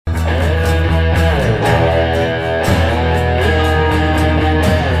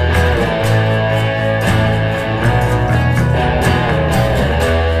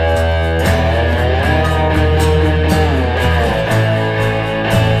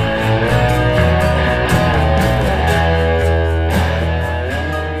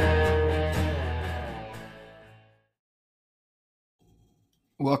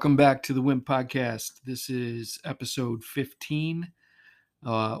Welcome back to the WIMP podcast. This is episode 15,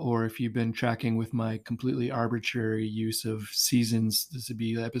 or if you've been tracking with my completely arbitrary use of seasons, this would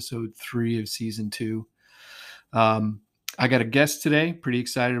be episode 3 of season 2. I got a guest today, pretty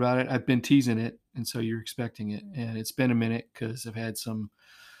excited about it. I've been teasing it, and so you're expecting it. And it's been a minute because I've had some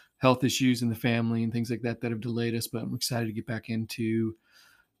health issues in the family and things like that that have delayed us, but I'm excited to get back into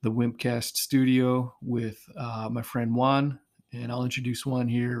the WIMPcast studio with my friend Juan. And I'll introduce Juan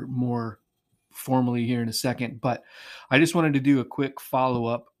here more formally here in a second. But I just wanted to do a quick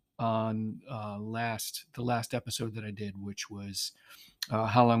follow-up on the last episode that I did, which was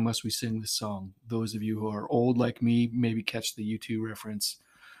How Long Must We Sing This Song? Those of you who are old like me maybe catch the U2 reference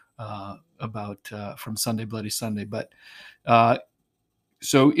about from Sunday Bloody Sunday. But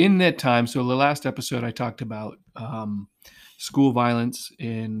so in that time, so the last episode I talked about school violence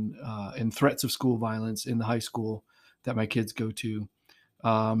and threats of school violence in the high school that my kids go to.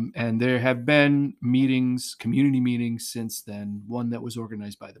 And there have been meetings, community meetings since then. One that was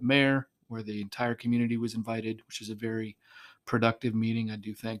organized by the mayor, where the entire community was invited, which is a very productive meeting. I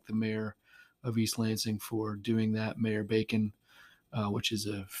do thank the mayor of East Lansing for doing that, Mayor Bacon, which is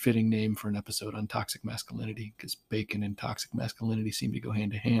a fitting name for an episode on toxic masculinity, because bacon and toxic masculinity seem to go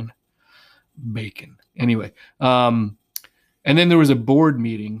hand in hand. Bacon. Anyway, and then there was a board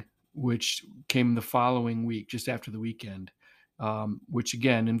meeting, which came the following week, just after the weekend, which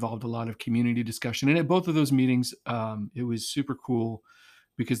again involved a lot of community discussion. And at both of those meetings, it was super cool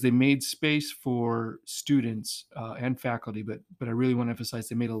because they made space for students and faculty, but I really want to emphasize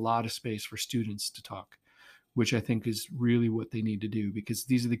they made a lot of space for students to talk, which I think is really what they need to do, because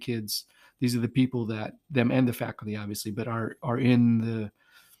these are the kids, these are the people that them and the faculty obviously, but are in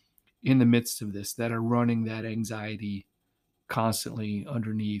the midst of this, that are running that anxiety constantly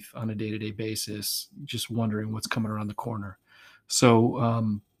underneath on a day-to-day basis, just wondering what's coming around the corner.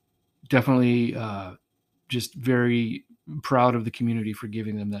 So definitely just very proud of the community for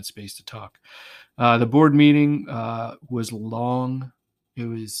giving them that space to talk. The board meeting was long. It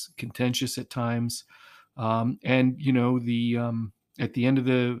was contentious at times. And, you know, at the end of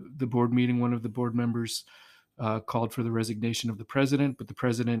the board meeting, one of the board members called for the resignation of the president, but the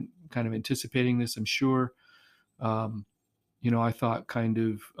president, kind of anticipating this, I'm sure, I thought kind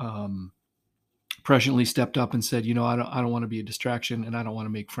of presciently stepped up and said, I don't want to be a distraction, and I don't want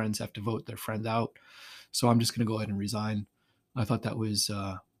to make friends have to vote their friend out. So I'm just going to go ahead and resign. I thought that was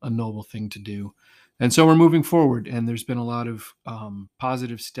a noble thing to do. And so we're moving forward, and there's been a lot of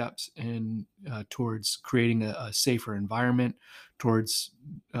positive steps towards creating a safer environment, towards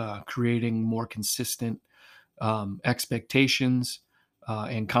creating more consistent expectations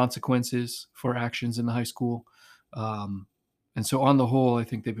and consequences for actions in the high school. And so on the whole, I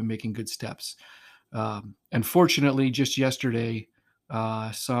think they've been making good steps. Unfortunately, just yesterday,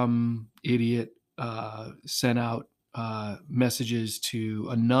 some idiot sent out messages to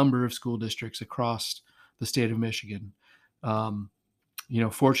a number of school districts across the state of Michigan.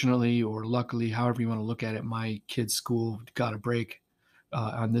 Fortunately or luckily, however you want to look at it, my kid's school got a break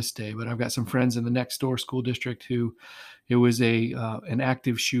on this day. But I've got some friends in the next door school district who it was an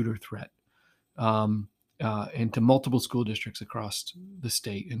active shooter threat. Into multiple school districts across the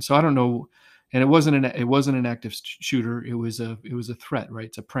state. And so I don't know, and it wasn't an active shooter. It was a threat, right?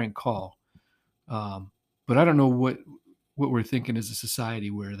 It's a prank call. But I don't know what we're thinking as a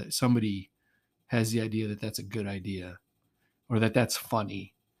society, where that somebody has the idea that that's a good idea or that that's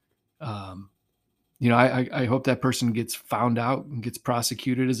funny. I hope that person gets found out and gets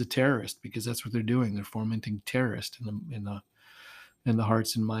prosecuted as a terrorist, because that's what they're doing. They're fomenting terrorists in the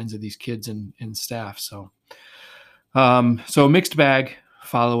hearts and minds of these kids and staff. So mixed bag.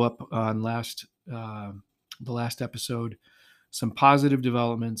 Follow up on the last episode. Some positive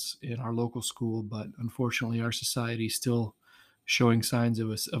developments in our local school, but unfortunately our society is still showing signs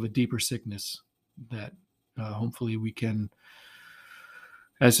of a deeper sickness that hopefully we can,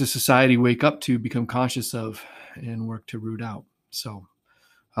 as a society, wake up to, become conscious of, and work to root out. So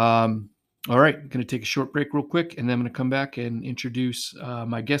all right, I'm going to take a short break real quick, and then I'm going to come back and introduce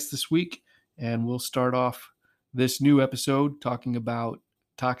my guest this week, and we'll start off this new episode talking about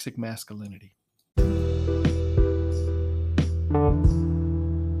toxic masculinity.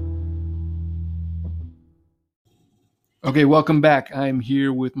 Okay, welcome back. I'm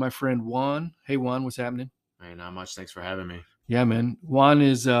here with my friend Juan. Hey, Juan, what's happening? Hey, not much. Thanks for having me. Yeah, man. Juan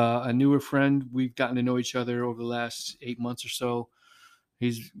is a newer friend. We've gotten to know each other over the last 8 months or so.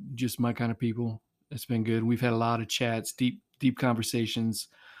 He's just my kind of people. It's been good. We've had a lot of chats, deep conversations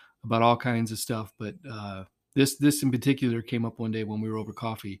about all kinds of stuff. But this in particular came up one day when we were over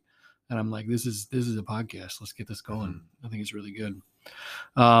coffee, and I'm like, this is a podcast. Let's get this going. I think it's really good.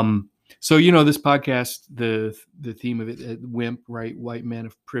 Um, so this podcast, the theme of it, WIMP, right? White man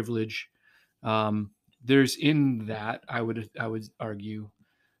of privilege. Um, there's in that I would argue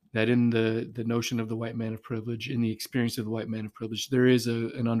that in the notion of the white man of privilege, in the experience of the white man of privilege, there is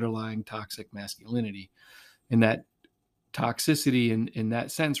an underlying toxic masculinity, and that toxicity in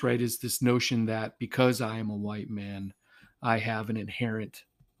that sense, right, is this notion that because I am a white man, I have an inherent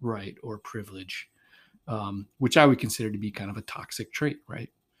right or privilege, which I would consider to be kind of a toxic trait, right?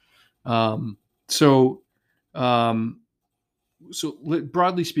 Um, so, um,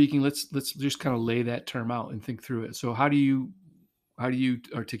 broadly speaking, let's just kind of lay that term out and think through it. So, how do you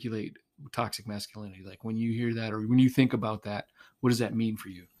articulate toxic masculinity? Like when you hear that or when you think about that, what does that mean for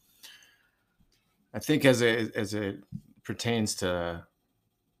you? I think as it pertains to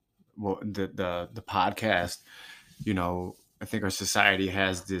the podcast, I think our society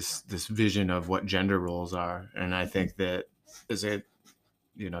has this vision of what gender roles are, and I think that as it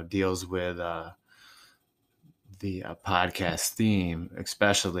deals with the podcast theme,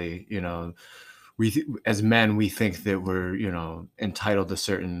 especially, as men, we think that we're entitled to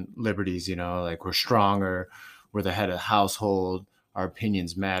certain liberties, like we're stronger, we're the head of the household, our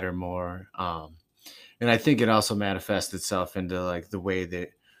opinions matter more. And I think it also manifests itself into like the way that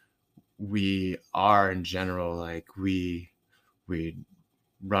we are in general. Like we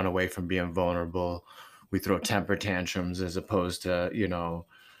run away from being vulnerable, we throw temper tantrums as opposed to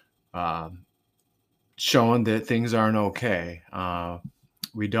um, showing that things aren't okay.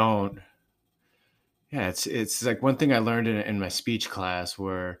 We don't. Yeah, it's like one thing I learned in my speech class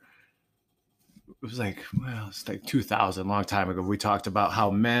where it was like, well, it's like 2000, long time ago. We talked about how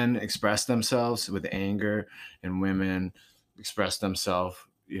men express themselves with anger and women express themselves,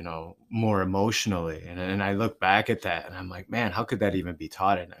 more emotionally. And I look back at that and I'm like, man, how could that even be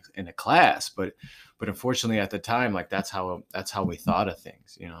taught in a class? But unfortunately at the time, like that's how we thought of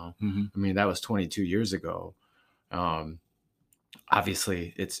things. Mm-hmm. I mean, that was 22 years ago. Um,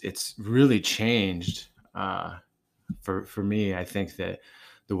 Obviously it's really changed. For me, I think that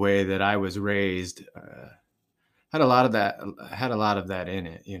the way that I was raised had a lot of that in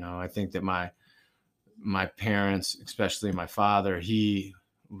it. I think that my parents, especially my father, he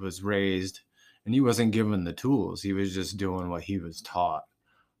was raised and he wasn't given the tools. He was just doing what he was taught.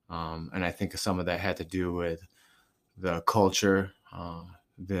 And I think some of that had to do with the culture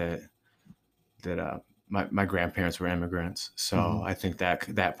that my grandparents were immigrants, so Mm-hmm. I think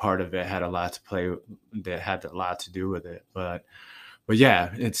that part of it had a lot to play, that had a lot to do with it. But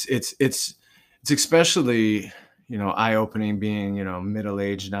yeah, it's especially eye opening being middle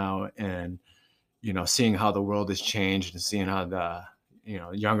aged now, and seeing how the world has changed and seeing how the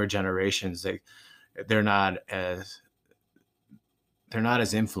younger generations, they're not as they're not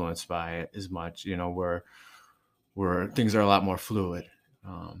as influenced by it as much. Where things are a lot more fluid,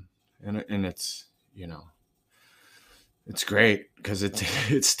 and it's you know it's great because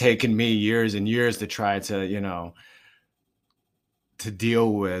it's taken me years and years to try to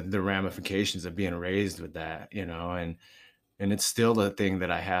deal with the ramifications of being raised with that, and it's still a thing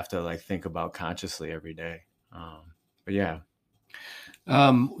that I have to like think about consciously every day. But yeah.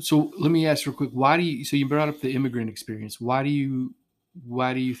 So let me ask real quick, so you brought up the immigrant experience. Why do you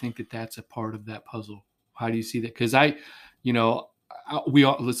think that that's a part of that puzzle? How do you see that? Because we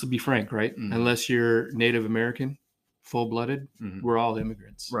all, let's be frank, right? Mhm. Unless you're Native American, full-blooded, Mhm. we're all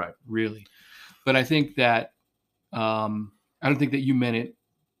immigrants, Right. really. But I think that, I don't think that you meant it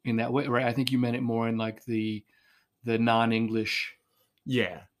in that way, right? I think you meant it more in like the non-English,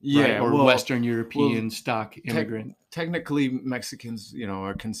 Yeah. right? Yeah. Or Western Well, European stock immigrant. technically Mexicans,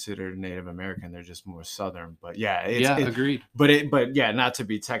 are considered Native American. They're just more Southern, but yeah, Yeah, agreed. but yeah, not to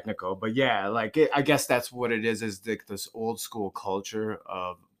be technical, but yeah, like I guess that's what it is like this old school culture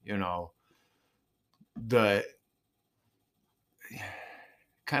of, the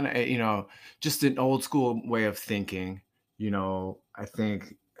kind of, just an old school way of thinking, I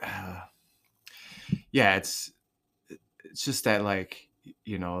think, yeah, it's just that like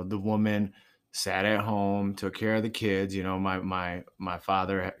the woman sat at home, took care of the kids. My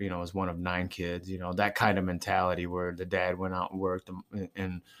father was one of 9 kids. That kind of mentality where the dad went out and worked,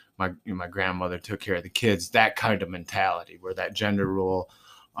 and my grandmother took care of the kids. That kind of mentality where that gender role,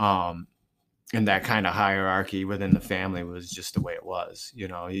 and that kind of hierarchy within the family was just the way it was. You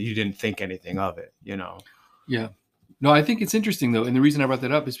didn't think anything of it. Yeah. No, I think it's interesting though, and the reason I brought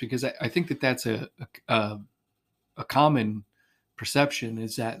that up is because I think that that's a common perception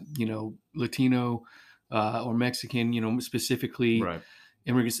is that Latino or Mexican, specifically Right.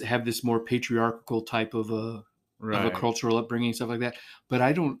 immigrants have this more patriarchal type of a Right. cultural upbringing, stuff like that. But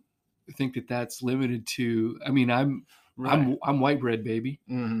I don't think that that's limited to. I mean, Right. I'm white bread, baby.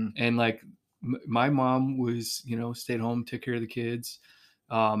 Mhm. And like my mom was, stayed home, took care of the kids.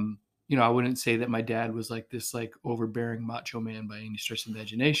 Um, I wouldn't say that my dad was like this like overbearing macho man by any stretch of the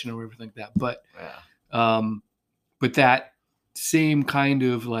imagination or everything like that. Yeah. Um, but that same kind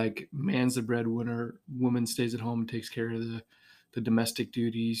of like man's the breadwinner, woman stays at home and takes care of the domestic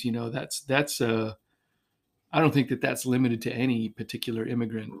duties. That's I don't think that that's limited to any particular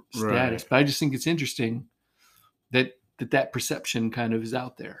immigrant status, Right. but I just think it's interesting that perception kind of is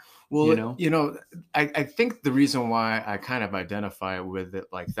out there, you Well, know? I think the reason why I kind of identify with it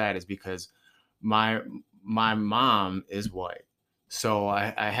like that is because my my mom is white. So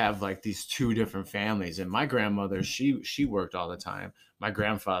I have like these two different families. And my grandmother, she worked all the time. My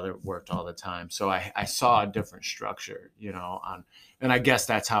grandfather worked all the time. So I saw a different structure, and I guess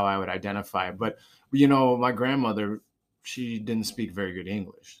that's how I would identify it. But my grandmother, she didn't speak very good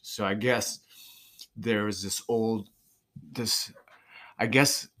English. So I guess there was this I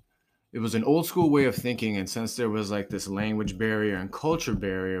guess it was an old school way of thinking. And since there was like this language barrier and culture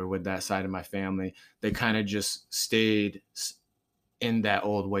barrier with that side of my family, they kind of just stayed in that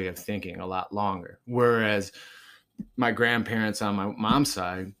old way of thinking a lot longer. Whereas my grandparents on my mom's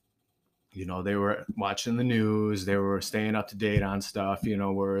side, they were watching the news, they were staying up to date on stuff,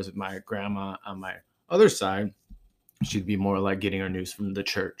 whereas my grandma on my other side, she'd be more like getting her news from the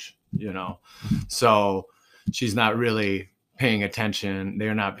church. So she's not really paying attention.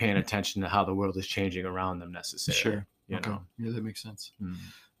 They're not paying attention to how the world is changing around them necessarily. Sure. Okay. Yeah, that makes sense.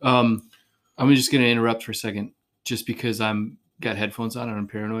 Mm. I'm just going to interrupt for a second, just because I'm got headphones on and I'm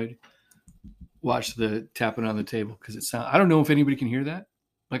paranoid. Watch the tapping on the table because it sounds. I don't know if anybody can hear that.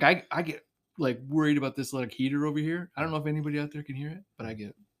 Like I get like worried about this like heater over here. I don't know if anybody out there can hear it, but I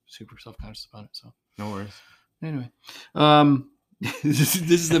get super self-conscious about it. So No worries. anyway, this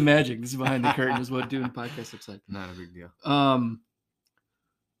is the magic. This is behind the curtain. Is what doing a podcast looks like. Not a big deal.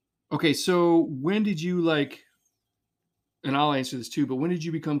 Okay, so when did you like? And I'll answer this too. But when did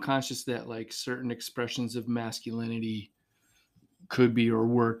you become conscious that like certain expressions of masculinity could be or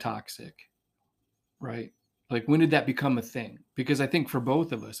were toxic? Right? Like when did that become a thing? Because I think for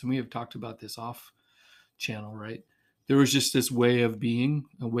both of us, and we have talked about this off channel, right? There was just this way of being,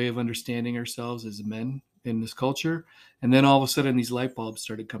 a way of understanding ourselves as men in this culture, and then all of a sudden these light bulbs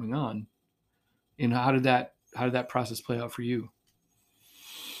started coming on. And how did that process play out for you?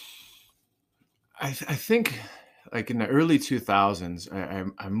 I think like in the early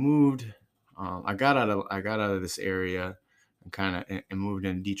 2000s, I moved. I got out of this area and and moved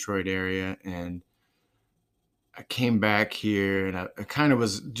in Detroit area, and I came back here, and I kind of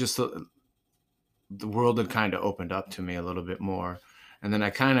was just the world had kind of opened up to me a little bit more, and then I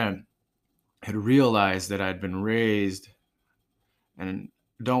kind of had realized that I'd been raised, and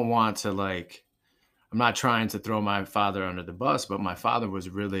don't want to like. I'm not trying to throw my father under the bus, but my father was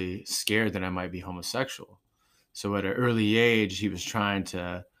really scared that I might be homosexual. So at an early age, he was trying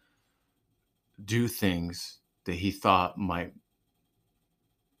to do things that he thought might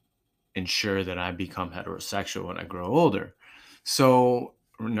ensure that I become heterosexual when I grow older. So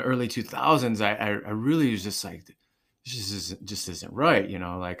in the early 2000s, I really was just like, this just isn't right.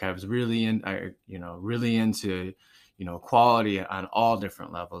 Like I was really into, equality on all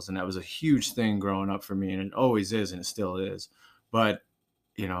different levels. And that was a huge thing growing up for me. And it always is, and it still is. But,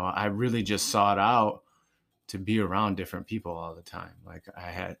 I really just sought out to be around different people all the time. Like I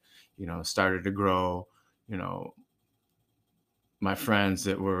had, started to grow, my friends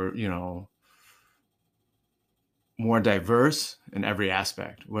that were, more diverse in every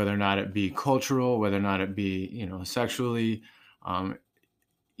aspect, whether or not it be cultural, whether or not it be, sexually. Um,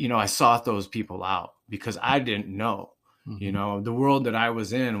 I sought those people out because I didn't know. Mm-hmm. The world that I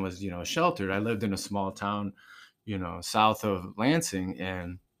was in was, sheltered. I lived in a small town, south of Lansing,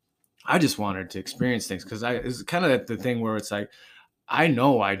 and I just wanted to experience things because it's kind of the thing where it's like, I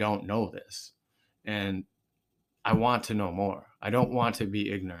know I don't know this, and I want to know more. I don't want to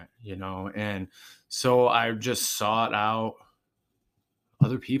be ignorant, and so I just sought out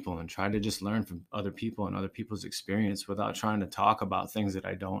other people and tried to just learn from other people and other people's experience without trying to talk about things that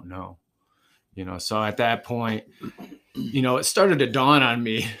I don't know. So at that point, it started to dawn on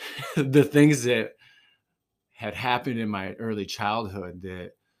me the things that had happened in my early childhood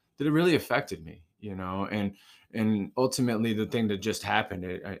that it really affected me, and ultimately the thing that just happened,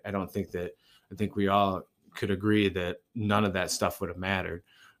 I think we all could agree that none of that stuff would have mattered.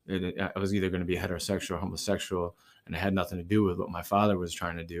 I was either going to be heterosexual or homosexual, and it had nothing to do with what my father was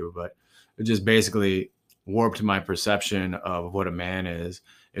trying to do, but it just basically warped my perception of what a man is.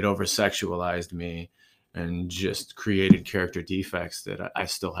 It over sexualized me and just created character defects that I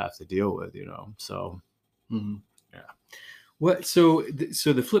still have to deal with, so Mm-hmm. yeah. What so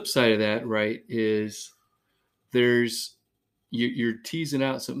the flip side of that, right, is there's you're teasing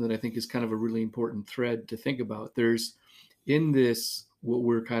out something that I think is kind of a really important thread to think about. There's in this what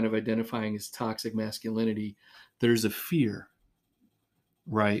we're kind of identifying as toxic masculinity, there's a fear,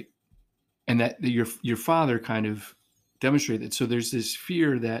 right? And that your father kind of demonstrated it. So there's this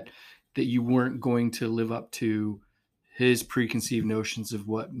fear that you weren't going to live up to his preconceived notions of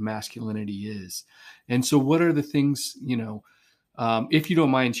what masculinity is. And so what are the things, if you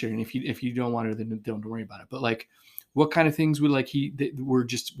don't mind sharing, if you don't want to, then don't worry about it. But like, what kind of things would like that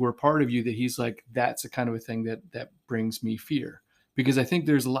were part of you that he's like, that's the kind of a thing that brings me fear? Because I think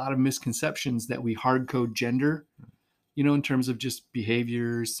there's a lot of misconceptions that we hard code gender, in terms of just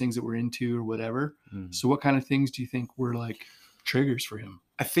behaviors, things that we're into or whatever. Mm. So what kind of things do you think were like triggers for him?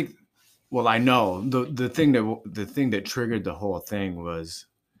 I think, well, I know the thing that triggered the whole thing was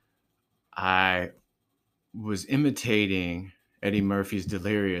I was imitating Eddie Murphy's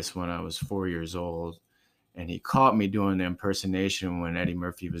Delirious when I was 4 years old, and he caught me doing the impersonation when Eddie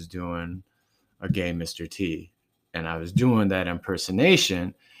Murphy was doing a gay Mr. T, and I was doing that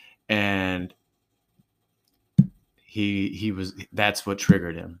impersonation, and that's what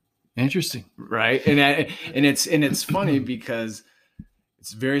triggered him. Interesting, right? And it's funny because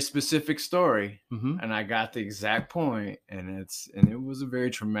it's a very specific story, mm-hmm. and I got the exact point, and it was a very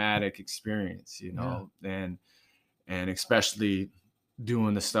traumatic experience, and especially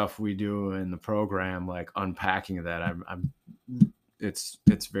doing the stuff we do in the program, like unpacking that, it's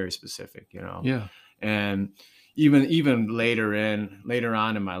very specific, Yeah. and even later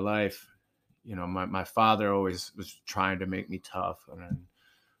on in my life, my father always was trying to make me tough and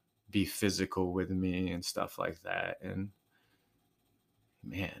be physical with me and stuff like that. And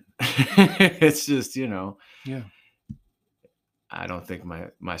man, it's just, Yeah. I don't think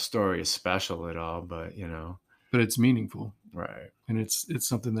my story is special at all, but But it's meaningful. Right. And it's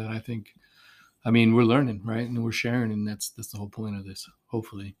something that I think, we're learning, right? And we're sharing, and that's the whole point of this,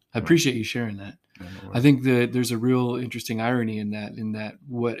 hopefully. I appreciate you sharing that. I think that there's a real interesting irony in that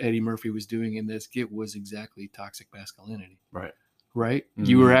what Eddie Murphy was doing in this skit was exactly toxic masculinity. Right. Right? Mm-hmm.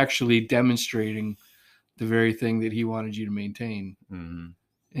 You were actually demonstrating the very thing that he wanted you to maintain. Mm-hmm.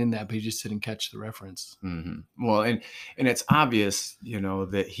 In that, but he just didn't catch the reference. Mm-hmm. Well, and it's obvious,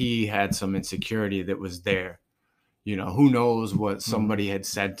 that he had some insecurity that was there. Who knows what somebody had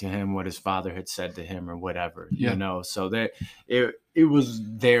said to him, what his father had said to him, or whatever. So that it was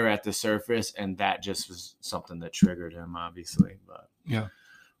there at the surface, and that just was something that triggered him, obviously. But yeah,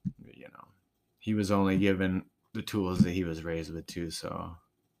 he was only given the tools that he was raised with too. So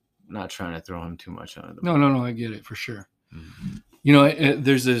I'm not trying to throw him too much under the bus. No, I get it for sure. Mm-hmm.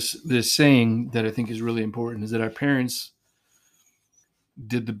 There's this saying that I think is really important, is that our parents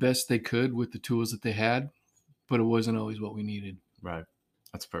did the best they could with the tools that they had, but it wasn't always what we needed. Right.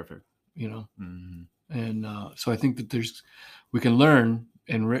 That's perfect. Mm-hmm. And so I think that we can learn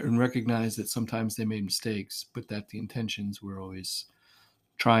and recognize that sometimes they made mistakes, but that the intentions were always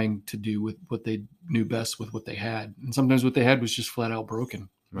trying to do with what they knew best with what they had. And sometimes what they had was just flat out broken.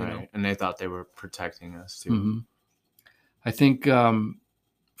 Right. And they thought they were protecting us too. Mm-hmm. I think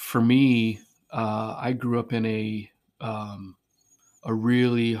for me, I grew up in a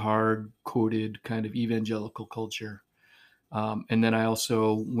really hard-coded kind of evangelical culture. And then I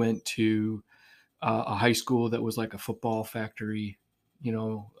also went to a high school that was like a football factory.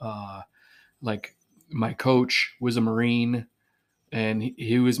 Like my coach was a Marine, and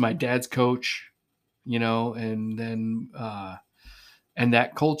he was my dad's coach, and then and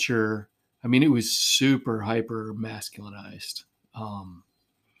that culture, it was super hyper masculinized.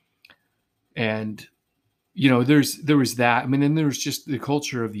 And there was that. And there was just the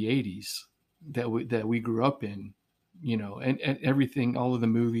culture of the 80s that we grew up in, and everything, all of the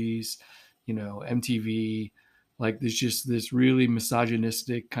movies, MTV, like there's just this really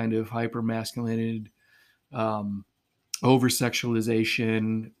misogynistic kind of hyper masculinated, over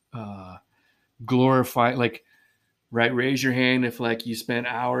sexualization, glorify, like, right, raise your hand if like you spent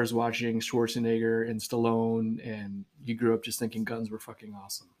hours watching Schwarzenegger and Stallone and you grew up just thinking guns were fucking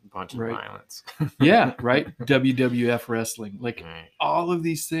awesome. A bunch of violence. Yeah, right. WWF wrestling, like all of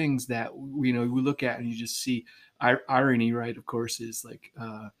these things that we look at and you just see irony, right? Of course, is like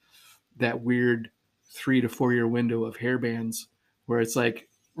that weird 3 to 4 year window of hair bands where it's like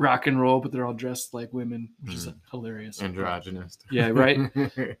rock and roll, but they're all dressed like women, which is hilarious. Androgynous. Yeah, right.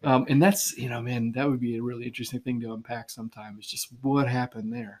 And that's, man, that would be a really interesting thing to unpack sometime. It's just what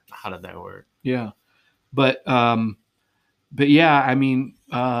happened there. How did that work? Yeah. But yeah,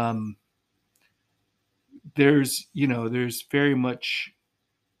 there's very much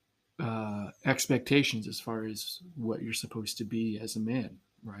expectations as far as what you're supposed to be as a man,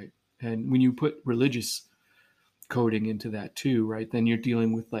 right? And when you put religious coding into that too, right, then you're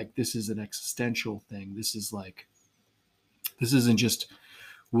dealing with like, this is an existential thing. This is like, this isn't just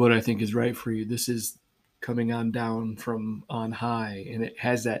what I think is right for you. This is coming on down from on high, and it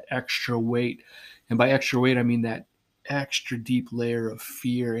has that extra weight. And by extra weight, I mean that extra deep layer of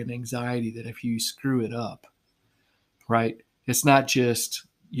fear and anxiety that if you screw it up, right, it's not just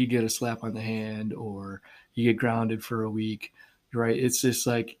you get a slap on the hand or you get grounded for a week, right? It's just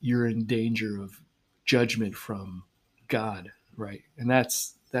like you're in danger of judgment from God, right? And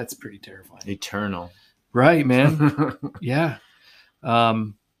that's pretty terrifying. Eternal. Right, man. Yeah.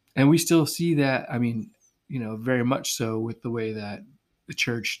 Um, and we still see that, I mean, very much so with the way that the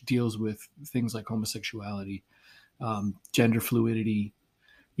church deals with things like homosexuality, gender fluidity,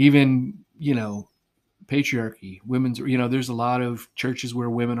 even, patriarchy, women's, there's a lot of churches where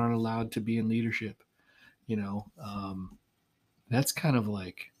women aren't allowed to be in leadership, that's kind of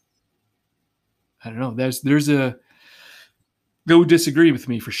like, I don't know, they'll disagree with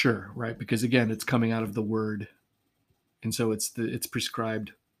me for sure. Right. Because again, it's coming out of the word. And so it's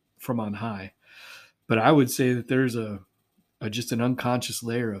prescribed from on high. But I would say that there's just an unconscious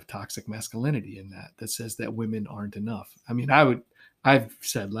layer of toxic masculinity in that says that women aren't enough. I mean, I've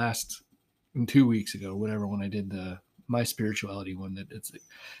said 2 weeks ago, whatever, when I did my spirituality one, that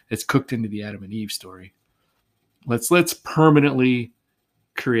it's cooked into the Adam and Eve story. Let's permanently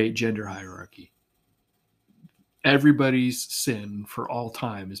create gender hierarchy. Everybody's sin for all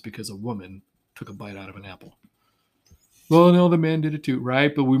time is because a woman took a bite out of an apple. Well, no, the man did it too,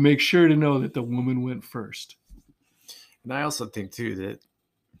 right? But we make sure to know that the woman went first. And I also think too that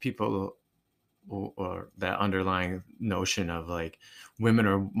people, or that underlying notion of like women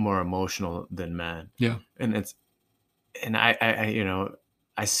are more emotional than men. Yeah. And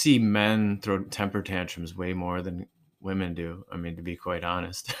I see men throw temper tantrums way more than women do. I mean, to be quite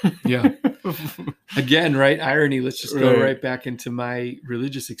honest. Yeah. Again, right? Irony. Let's just go Right. right back into my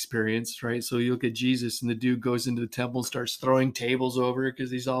religious experience, right? So you look at Jesus, and the dude goes into the temple and starts throwing tables over because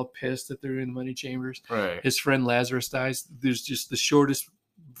he's all pissed that they're in the money chambers. Right. His friend Lazarus dies. There's just the shortest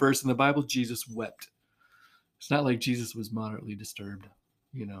verse in the Bible. Jesus wept. It's not like Jesus was moderately disturbed.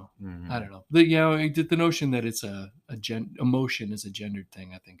 Mm-hmm. I don't know. The notion that it's emotion is a gendered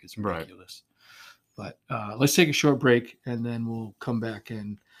thing, I think, is ridiculous. Right. But let's take a short break, and then we'll come back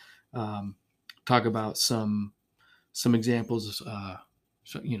and talk about some examples,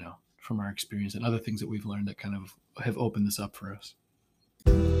 from our experience and other things that we've learned that kind of have opened this up for us.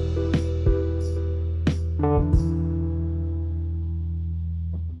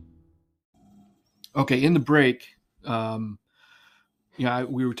 Okay, in the break,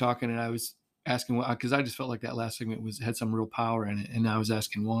 we were talking, and I was asking, because I just felt like that last segment had some real power in it, and I was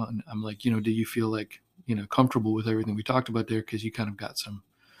asking Juan, I'm like, do you feel like comfortable with everything we talked about there? Because you kind of got some,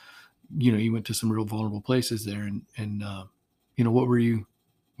 you went to some real vulnerable places there, and what were you,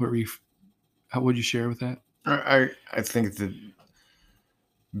 how would you share with that? I think that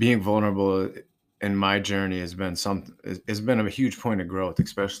being vulnerable in my journey has been a huge point of growth,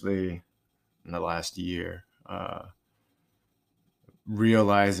 especially in the last year.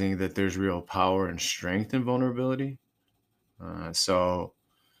 Realizing that there's real power and strength in vulnerability. And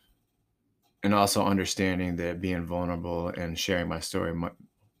also understanding that being vulnerable and sharing my story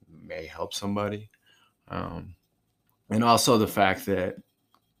may help somebody. And also the fact that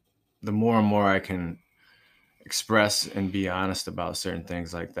the more and more I can express and be honest about certain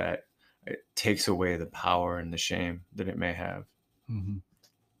things like that, it takes away the power and the shame that it may have. Mm-hmm.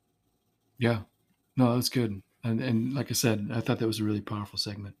 Yeah, no, that's good. And like I said, I thought that was a really powerful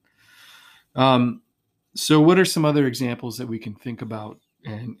segment. So what are some other examples that we can think about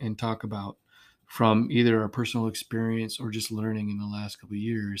and talk about from either our personal experience or just learning in the last couple of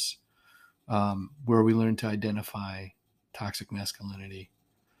years, where we learn to identify toxic masculinity?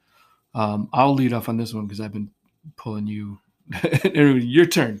 I'll lead off on this one because I've been pulling you. Your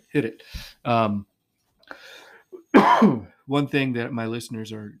turn. Hit it. One thing that my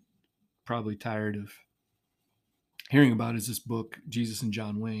listeners are probably tired of hearing about is this book, Jesus and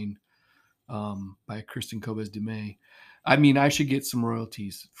John Wayne, by Kristen Kobes Dumay. I mean, I should get some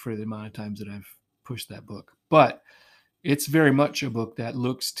royalties for the amount of times that I've pushed that book, but it's very much a book that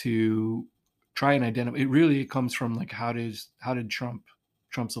looks to try and identify. It comes from like, how did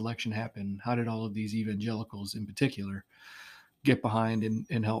Trump's election happen? How did all of these evangelicals in particular get behind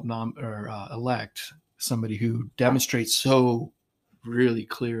and help elect somebody who demonstrates so really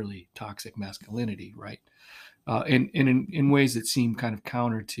clearly toxic masculinity, right? And in ways that seem kind of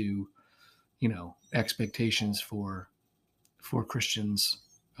counter to, expectations for Christians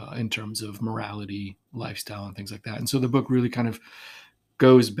in terms of morality, lifestyle, and things like that. And so the book really kind of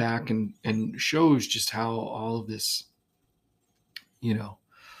goes back and shows just how all of this, you know,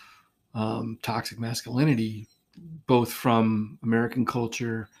 toxic masculinity, both from American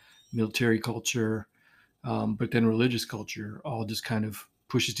culture, military culture, but then religious culture, all just kind of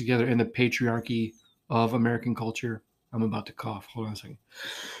pushes together. And the patriarchy of American culture. I'm about to cough. Hold on a second.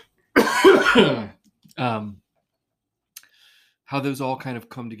 How those all kind of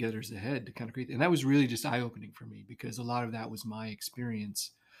come together as a head to kind of create. And that was really just eye opening for me, because a lot of that was my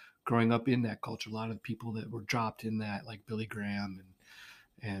experience growing up in that culture. A lot of the people that were dropped in that, like Billy Graham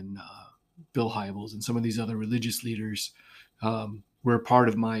and Bill Hybels and some of these other religious leaders, were a part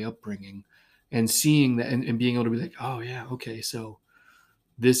of my upbringing. And seeing that and being able to be like, oh yeah, okay, so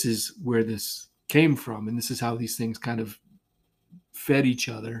this is where this came from, and this is how these things kind of fed each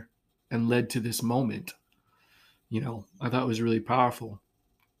other and led to this moment. I thought it was really powerful,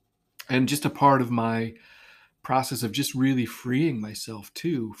 and just a part of my process of just really freeing myself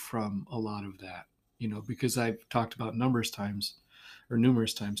too from a lot of that. Because I've talked about numerous times.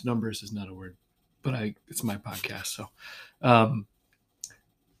 Numbers is not a word, but it's my podcast. So,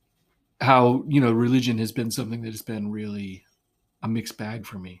 how, religion has been something that has been really a mixed bag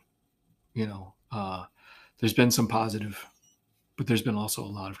for me. There's been some positive, but there's been also a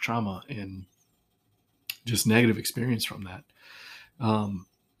lot of trauma and just negative experience from that.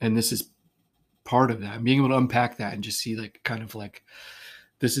 And this is part of that. And being able to unpack that and just see, like, kind of like,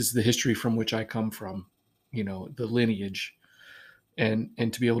 this is the history from which I come from, the lineage, and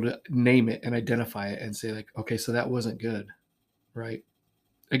to be able to name it and identify it and say, like, okay, so that wasn't good, right?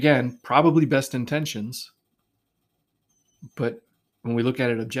 Again, probably best intentions, but when we look at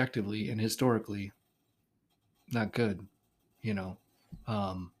it objectively and historically, not good,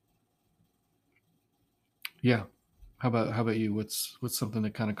 um, yeah. How about you? What's something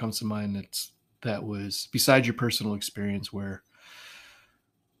that kind of comes to mind that was besides your personal experience, where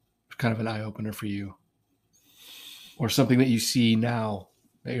it's kind of an eye opener for you, or something that you see now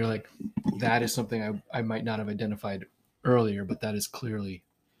that you're like, that is something I might not have identified earlier, but that is clearly.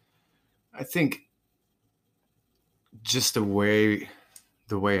 I think just the way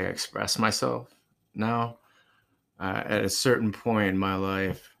I express myself now, at a certain point in my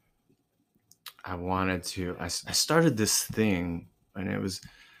life, I started this thing, and it was,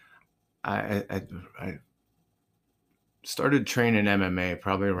 I started training MMA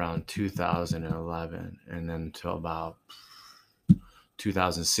probably around 2011, and then until about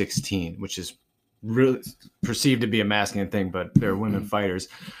 2016, which is really perceived to be a masculine thing, but they're women fighters.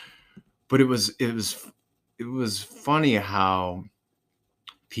 But it was funny how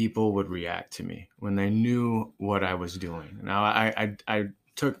people would react to me when they knew what I was doing. Now I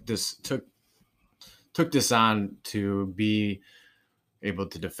took this on to be able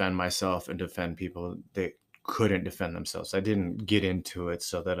to defend myself and defend people that couldn't defend themselves. I didn't get into it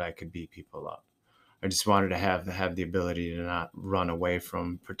so that I could beat people up. I just wanted to have the ability to not run away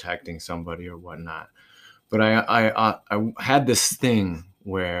from protecting somebody or whatnot. But I had this thing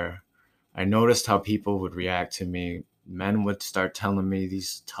where I noticed how people would react to me. Men would start telling me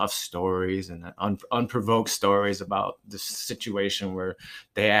these tough stories and unprovoked stories about the situation where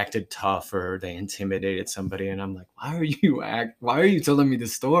they acted tough or they intimidated somebody. And I'm like, why are you telling me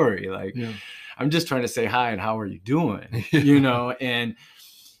this story? Like, Yeah. I'm just trying to say hi and how are you doing? And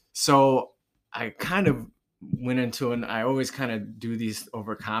so I kind of went into, and I always kind of do these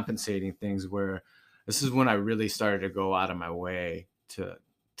overcompensating things, where this is when I really started to go out of my way to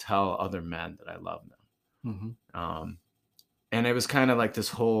tell other men that I love them. Mm-hmm. And it was kind of like this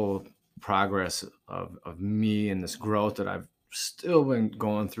whole progress of me and this growth that I've still been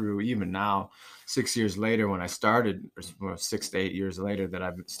going through even now, 6 years later, when I started, or 6 to 8 years later that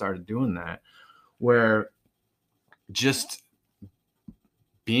I've started doing that, where just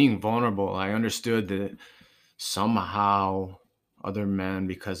being vulnerable, I understood that somehow other men,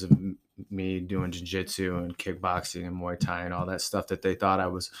 because of me doing jiu-jitsu and kickboxing and Muay Thai and all that stuff, that they thought I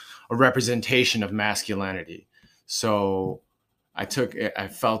was a representation of masculinity. So I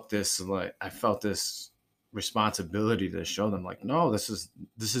felt this responsibility to show them, like, no, this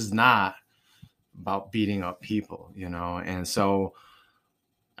is not about beating up people, And so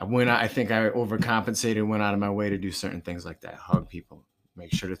I think I overcompensated, went out of my way to do certain things like that, hug people,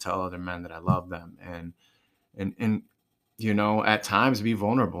 make sure to tell other men that I love them, and at times be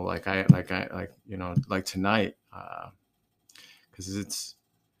vulnerable, like tonight, because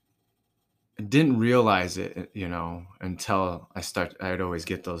I didn't realize it, until I'd always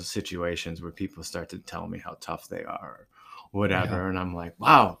get those situations where people start to tell me how tough they are or whatever. Yeah. And I'm like,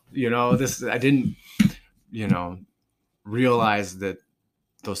 wow, I didn't, realize that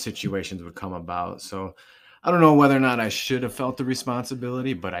those situations would come about. So I don't know whether or not I should have felt the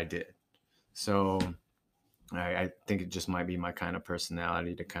responsibility, but I did. So I think it just might be my kind of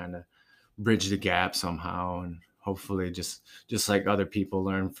personality to kind of bridge the gap somehow, and hopefully just like other people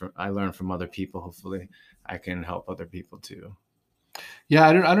I learn from other people. Hopefully I can help other people too. Yeah,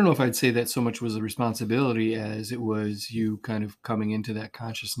 I don't know if I'd say that so much was a responsibility as it was you kind of coming into that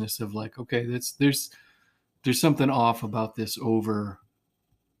consciousness of like, okay, there's something off about this overdrive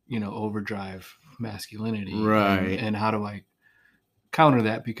masculinity, and Right. and how do I counter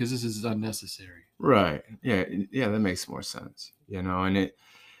that because this is unnecessary. Right. Yeah. Yeah. That makes more sense.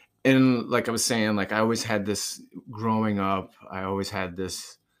 And like I was saying, like I always had this growing up. I always had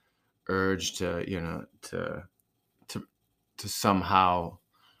this urge to, to to somehow.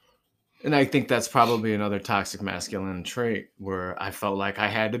 And I think that's probably another toxic masculine trait where I felt like I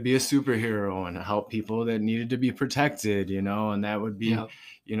had to be a superhero and help people that needed to be protected, and that would be, Yeah.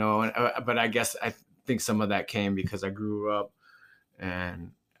 but I guess I think some of that came because I grew up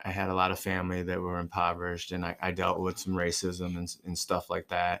and I had a lot of family that were impoverished, and I dealt with some racism and stuff like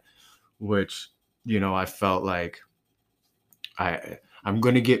that, which, I felt like I'm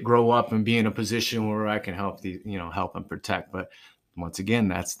going to grow up and be in a position where I can help and protect. But once again,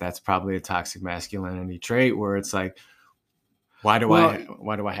 that's probably a toxic masculinity trait where it's like, Well,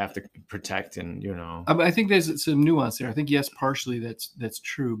 why do I have to protect? And, I think there's some nuance there. I think yes, partially that's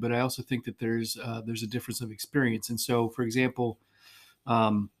true, but I also think that there's a difference of experience. And so, for example,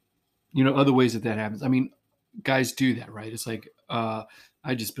 um, other ways that happens. I mean, guys do that, right? It's like,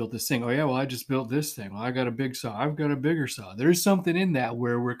 I just built this thing. Oh yeah, well I just built this thing. Well, I got a big saw. I've got a bigger saw. There's something in that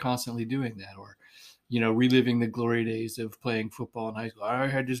where we're constantly doing that, or reliving the glory days of playing football in high school. I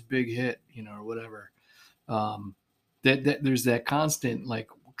had this big hit, or whatever. Um, that there's that constant like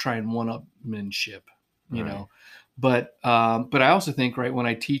trying one-upmanship, you right, know. But I also think, right, when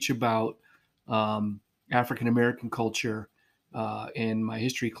I teach about African American culture in my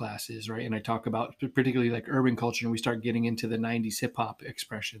history classes, right, and I talk about particularly like urban culture, and we start getting into the '90s hip hop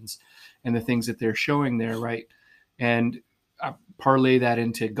expressions and the things that they're showing there, right, and I parlay that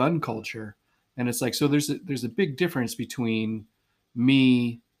into gun culture, and it's like, so there's a big difference between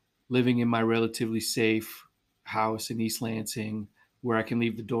me living in my relatively safe house in East Lansing where I can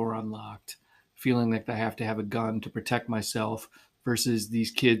leave the door unlocked, feeling like I have to have a gun to protect myself, versus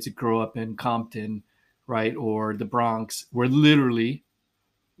these kids that grow up in Compton, right, or the Bronx, where literally,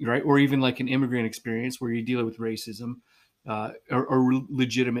 right, or even like an immigrant experience where you deal with racism, or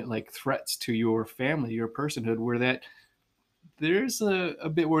legitimate like threats to your family, your personhood, where that there's a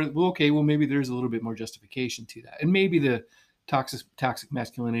bit where, well, okay, well maybe there's a little bit more justification to that, and maybe the toxic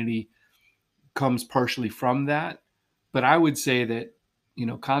masculinity comes partially from that. But I would say that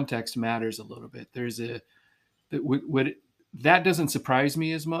context matters a little bit. There's a that what that doesn't surprise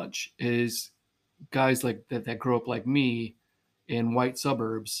me as much as guys like that grow up like me in white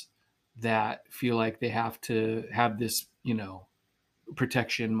suburbs that feel like they have to have this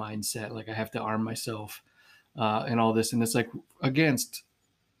protection mindset, like I have to arm myself, and all this, and it's like, against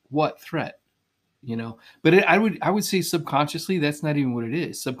what threat? But I would say subconsciously that's not even what it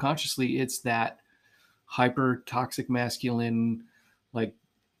is. Subconsciously it's that hyper toxic masculine, like,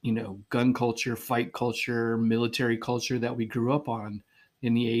 gun culture, fight culture, military culture that we grew up on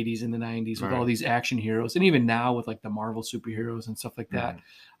in the 80s and the 90s with all right. these action heroes, and even now with like the Marvel superheroes and stuff like that. Mhm.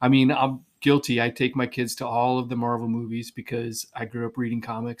 I mean, I'm guilty. I take my kids to all of the Marvel movies because I grew up reading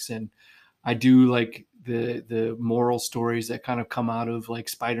comics, and I do like the moral stories that kind of come out of like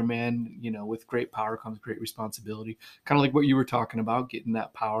Spider-Man. With great power comes great responsibility, kind of like what you were talking about, getting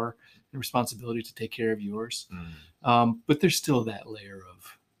that power and responsibility to take care of yours. Mhm. But there's still that layer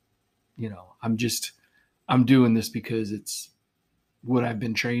of, I'm doing this because it's what I've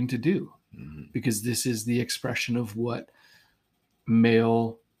been trained to do, Mhm. because this is the expression of what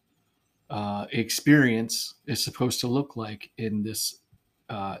male experience is supposed to look like in this,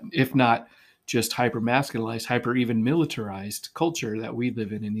 if not just hyper masculinized, hyper even militarized culture that we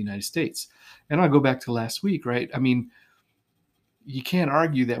live in the United States. And I'll go back to last week, right? I mean, you can't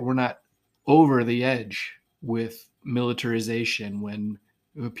argue that we're not over the edge with militarization when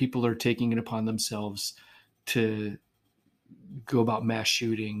people are taking it upon themselves to go about mass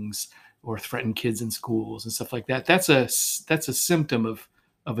shootings or threaten kids in schools and stuff like that. That's a symptom of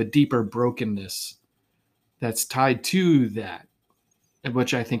a deeper brokenness that's tied to that,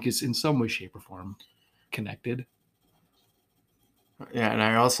 which I think is in some way, shape, or form connected. Yeah, and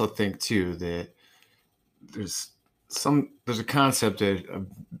I also think too that there's a concept that I've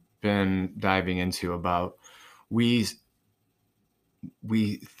been diving into about we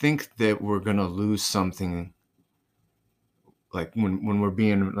we think that we're going to lose something like when we're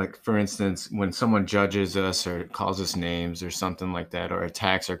being like, for instance, when someone judges us or calls us names or something like that, or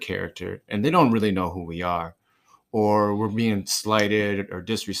attacks our character, and they don't really know who we are, or we're being slighted or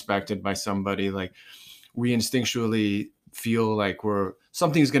disrespected by somebody, like we instinctually feel like we're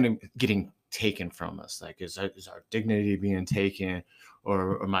something's getting taken from us. Like is our dignity being taken,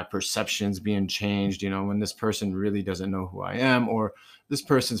 or my perceptions being changed? When this person really doesn't know who I am, or this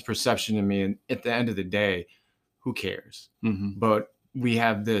person's perception of me. And at the end of the day, who cares? Mm-hmm. But we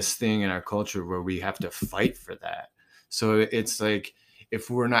have this thing in our culture where we have to fight for that. So it's like, if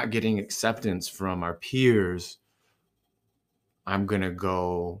we're not getting acceptance from our peers, I'm gonna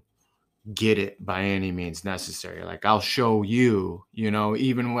go get it by any means necessary. Like, I'll show you,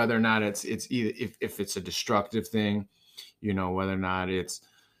 even whether or not it's either, if it's a destructive thing, whether or not it's,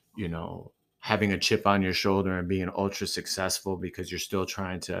 you know, having a chip on your shoulder and being ultra successful because you're still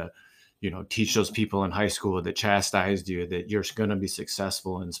trying to, teach those people in high school that chastised you that you're going to be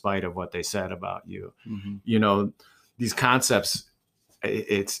successful in spite of what they said about you. Mm-hmm. These concepts,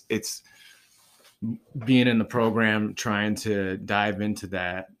 it's being in the program, trying to dive into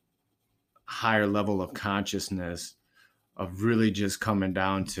that higher level of consciousness, of really just coming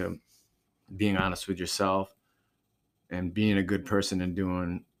down to being honest with yourself and being a good person and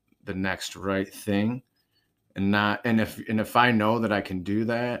doing the next right thing. And if I know that I can do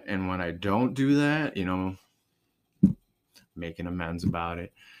that, and when I don't do that, making amends about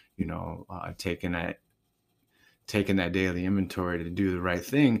it, taking that daily inventory to do the right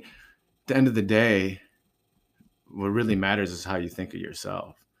thing. At the end of the day, what really matters is how you think of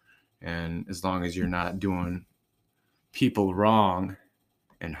yourself. And as long as you're not doing people wrong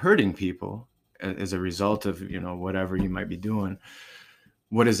and hurting people as a result of, whatever you might be doing,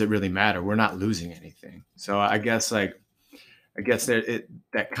 what does it really matter? We're not losing anything. So I guess that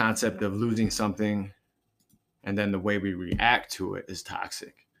concept of losing something and then the way we react to it is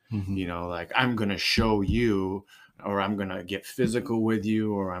toxic. Mm-hmm. Like, I'm going to show you, or I'm going to get physical with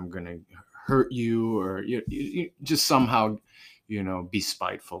you, or I'm going to hurt you, or you just somehow, be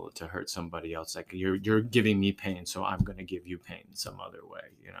spiteful to hurt somebody else. Like, you're giving me pain, so I'm going to give you pain some other way,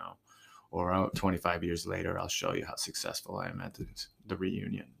 or 25 years later, I'll show you how successful I am at the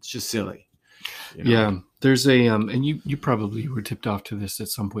reunion. It's just silly. Yeah, there's and you probably were tipped off to this at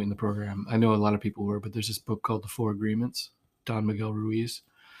some point in the program. I know a lot of people were, but there's this book called The Four Agreements, Don Miguel Ruiz.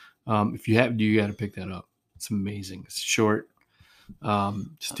 If you have, you got to pick that up. It's amazing. It's short.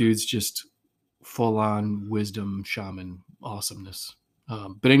 This dude's just full on wisdom, shaman, awesomeness.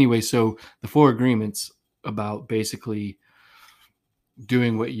 But anyway, so the Four Agreements about basically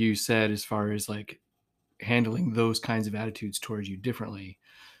doing what you said as far as like handling those kinds of attitudes towards you differently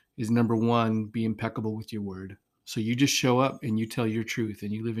is number one, be impeccable with your word. So you just show up and you tell your truth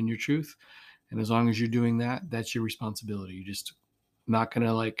and you live in your truth. And as long as you're doing that, that's your responsibility. You're just not going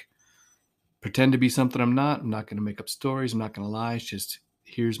to like pretend to be something I'm not. I'm not going to make up stories. I'm not going to lie. It's just,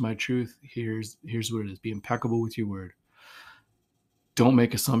 here's my truth. Here's what it is. Be impeccable with your word. Don't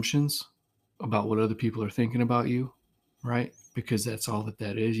make assumptions about what other people are thinking about you, right? Because that's all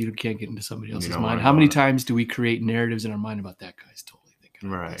that is. You can't get into somebody else's mind. How many times do we create narratives in our mind about that guy's totally thinking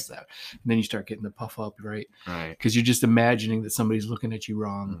right. this, that? And then you start getting the puff up, right? Right. Because you're just imagining that somebody's looking at you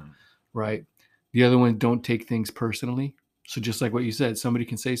wrong, right? The other one, don't take things personally. So just like what you said, somebody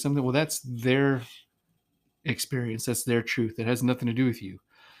can say something. Well, that's their experience. That's their truth. That has nothing to do with you.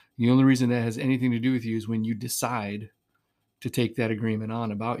 The only reason that has anything to do with you is when you decide to take that agreement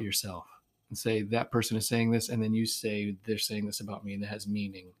on about yourself and say, that person is saying this, and then you say, they're saying this about me, and it has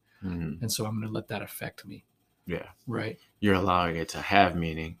meaning. Mm-hmm. And so I'm going to let that affect me. Yeah. Right. You're allowing it to have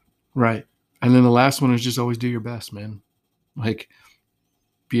meaning. Right. And then the last one is just always do your best, man. Like,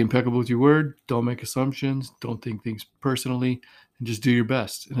 be impeccable with your word. Don't make assumptions. Don't think things personally, and just do your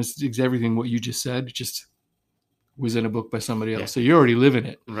best. And it's everything what you just said, just was in a book by somebody else. Yeah. So you're already living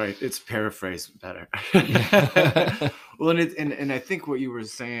it. Right. It's paraphrased better. Well, and I think what you were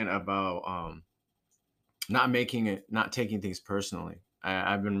saying about not taking things personally.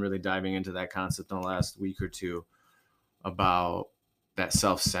 I've been really diving into that concept in the last week or two about that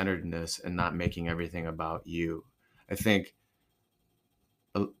self-centeredness and not making everything about you. I think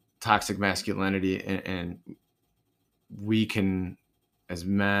toxic masculinity and we can, as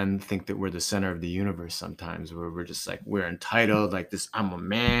men, think that we're the center of the universe sometimes, where we're just like, we're entitled, like this, I'm a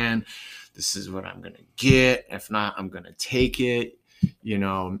man, this is what I'm going to get. If not, I'm going to take it,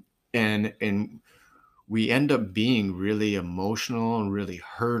 and we end up being really emotional and really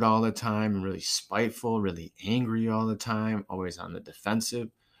hurt all the time and really spiteful, really angry all the time, always on the defensive.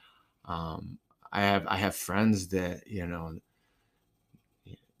 I have friends that,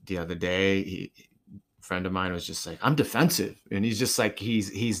 the other day, friend of mine was just like, I'm defensive. And he's just like,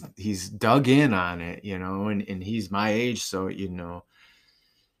 he's dug in on it, you know, and he's my age. So, you know,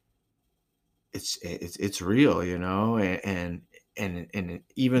 it's real, you know, and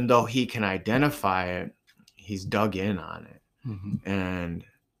even though he can identify it, he's dug in on it. Mm-hmm. And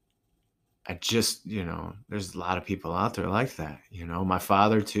I just, you know, there's a lot of people out there like that, you know, my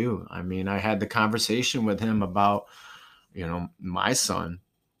father too. I mean, I had the conversation with him about, you know, my son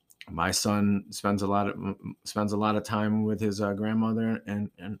spends a lot of time with his grandmother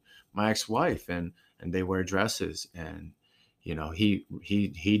and my ex-wife, and they wear dresses, and you know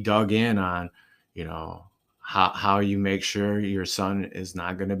he dug in on, you know, how you make sure your son is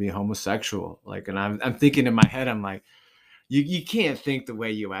not going to be homosexual, like, and I'm thinking in my head, I'm like, you can't think the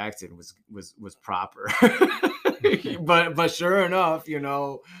way you acted was proper. But sure enough, you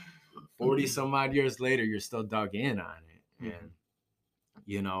know, 40 some odd years later, you're still dug in on it. Mm-hmm. And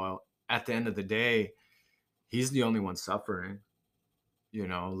you know, at the end of the day, he's the only one suffering, you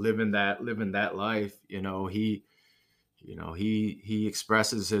know, living that life. You know, he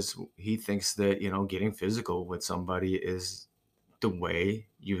expresses he thinks that, you know, getting physical with somebody is the way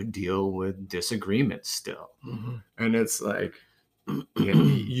you deal with disagreements still. Mm-hmm. And it's like,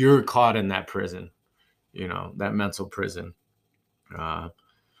 you're caught in that prison, you know, that mental prison. But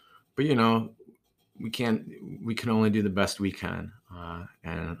you know, we can only do the best we can.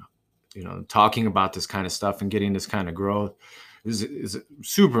 And you know, talking about this kind of stuff and getting this kind of growth is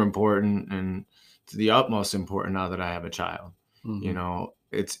super important, and to the utmost important now that I have a child. You Mm-hmm. know,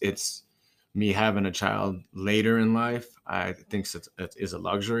 it's me having a child later in life. I think it is a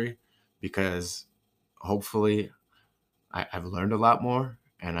luxury, because hopefully I've learned a lot more,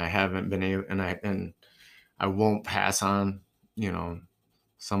 and I haven't been able, and I won't pass on, you know,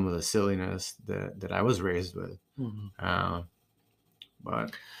 some of the silliness that I was raised with. Mm-hmm. Uh,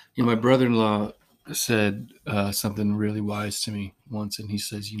 but You know, my brother-in-law said something really wise to me once, and he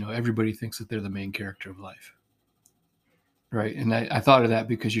says, you know, everybody thinks that they're the main character of life, right? And I thought of that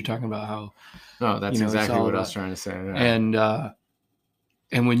because you're talking about how, no, you that's know, it's exactly all what I was about, trying to say. Yeah.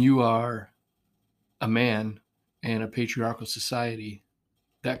 and when you are a man in a patriarchal society,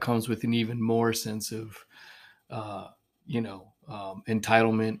 that comes with an even more sense of, uh,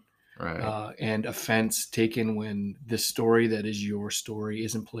 entitlement, Right. and offense taken when the story that is your story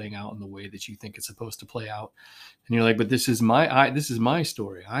isn't playing out in the way that you think it's supposed to play out. And you're like, but this is this is my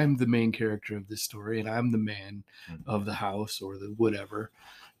story. I'm the main character of this story, and I'm the man of the house or the whatever,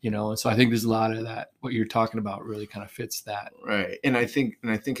 you know. And so I think there's a lot of that. What you're talking about really kind of fits that. Right. And I think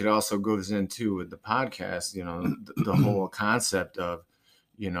it also goes into with the podcast, you know, the whole concept of,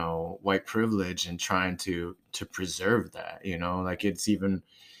 you know, white privilege and trying to preserve that, you know, like it's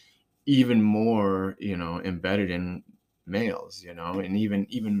even more, you know, embedded in males, you know, and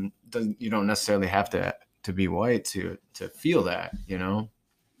even doesn't, you don't necessarily have to be white to feel that, you know.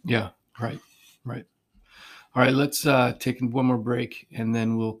 Yeah. Right. Right. All right. Let's take one more break, and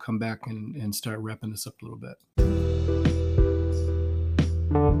then we'll come back and start wrapping this up a little bit.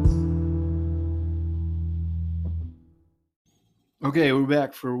 Okay, we're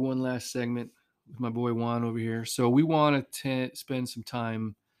back for one last segment with my boy Juan over here. So we want to spend some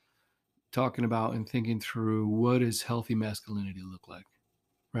time talking about and thinking through, what does healthy masculinity look like,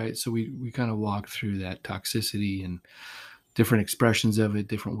 right? So we kind of walked through that toxicity and different expressions of it,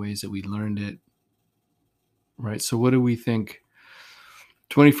 different ways that we learned it, right? So what do we think?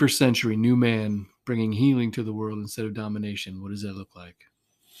 21st century new man bringing healing to the world instead of domination. What does that look like?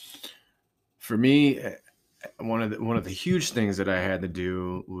 For me, one of the huge things that I had to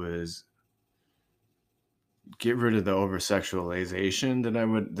do was get rid of the over sexualization that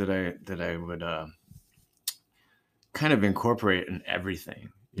I would kind of incorporate in everything.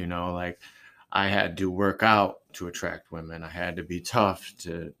 You know, like I had to work out to attract women. I had to be tough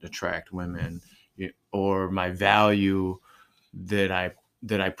to attract women, or my value that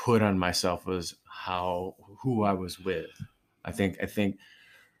I put on myself was who I was with. I think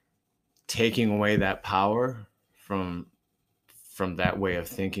taking away that power from that way of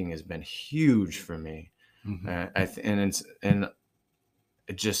thinking has been huge for me. Mm-hmm. And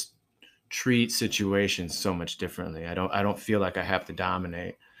it just treat situations so much differently. I don't feel like I have to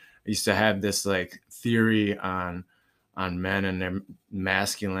dominate. I used to have this like theory on men and their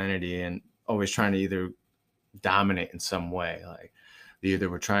masculinity, and always trying to either dominate in some way. Like they either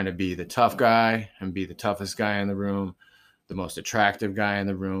were trying to be the tough guy and be the toughest guy in the room, the most attractive guy in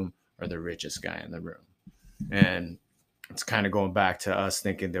the room, or the richest guy in the room. And it's kind of going back to us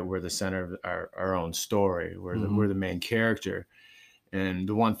thinking that we're the center of our own story. We're the main character. And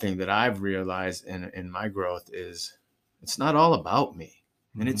the one thing that I've realized in my growth is it's not all about me.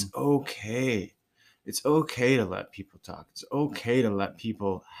 And it's okay It's okay to let people talk. It's okay to let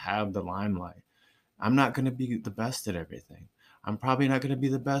people have the limelight. I'm not going to be the best at everything. I'm probably not going to be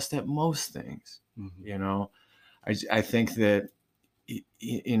the best at most things. Mhm. You know, I think that,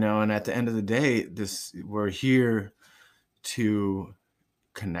 and at the end of the day, we're here to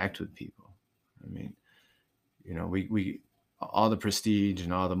connect with people. I mean, we all the prestige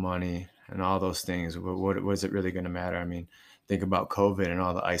and all the money and all those things. What was it really going to matter? I mean, think about COVID and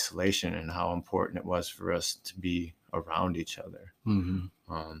all the isolation and how important it was for us to be around each other. Mhm.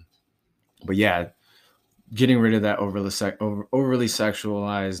 Um, but yeah, getting rid of that overly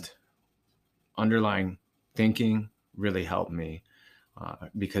sexualized underlying thinking really helped me,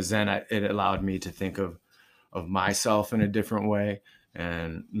 because then it allowed me to think of myself in a different way,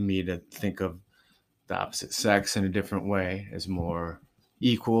 and me to think of the opposite sex in a different way as more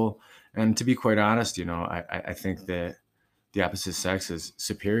equal. And to be quite honest, I think that the opposite sex is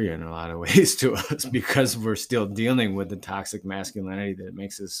superior in a lot of ways to us, because we're still dealing with the toxic masculinity that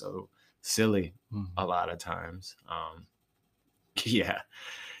makes us so silly a Mhm. lot of times. Yeah,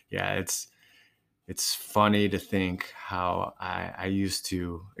 yeah, it's funny to think how I used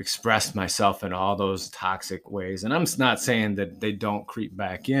to express myself in all those toxic ways. And I'm not saying that they don't creep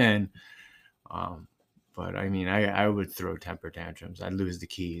back in, um, but I mean, I would throw temper tantrums. I'd lose the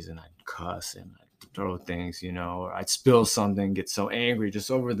keys and I'd cuss and I'd throw things, or I'd spill something, get so angry just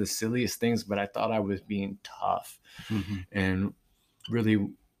over the silliest things. But I thought I was being tough. Mhm. And really,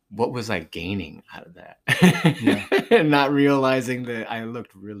 what was I gaining out of that? Yeah. And not realizing that I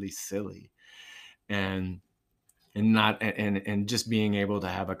looked really silly. And and just being able to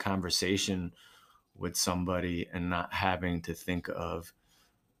have a conversation with somebody and not having to think of,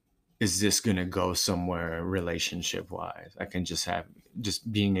 is this going to go somewhere relationship wise? I can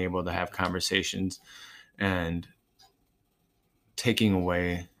just being able to have conversations, and taking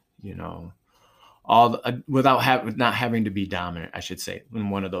away, you know, without not having to be dominant, I should say, in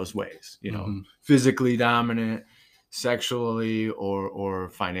one of those ways, Mhm. physically dominant, sexually, or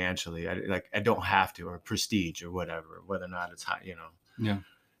financially. I don't have to, or prestige, or whatever, whether or not it's high, Yeah.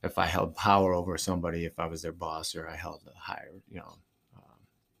 if I held power over somebody, if I was their boss, or I held a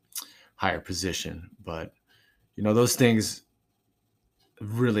higher position. But those things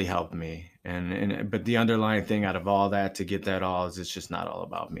really helped me. But the underlying thing out of all that, to get that all, is it's just not all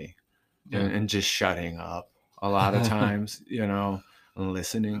about me, Yeah. and just shutting up a lot of times, and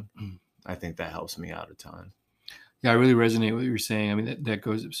listening. I think that helps me out a ton. Yeah, I really resonate with what you're saying. I mean, that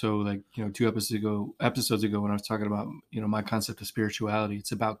goes so like, 2 episodes ago when I was talking about, my concept of spirituality,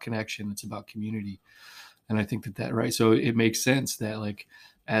 it's about connection, it's about community. And I think that right. So it makes sense that like,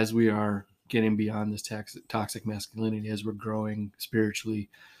 as we are getting beyond this toxic masculinity, as we're growing spiritually,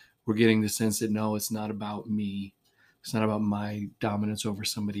 we're getting the sense that no, it's not about me. It's not about my dominance over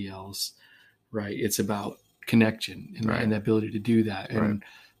somebody else. Right. It's about connection and Right. the ability to do that. Right.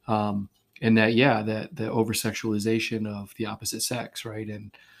 Um, and that, yeah, that the over sexualization of the opposite sex. Right.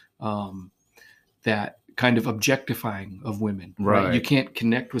 And, that kind of objectifying of women, right? You Right. can't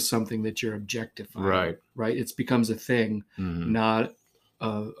connect with something that you're objectifying, Right. right? It becomes a thing, Hmm. not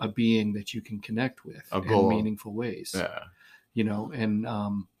a being that you can connect with A in goal. meaningful ways, Yeah.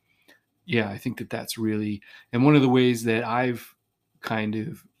 and yeah, I think that that's really, and one of the ways that I've kind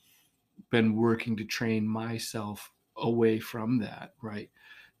of been working to train myself away from that, right,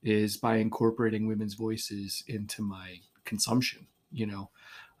 is by incorporating women's voices into my consumption.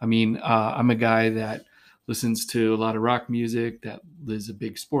 I mean, I'm a guy that listens to a lot of rock music, that is a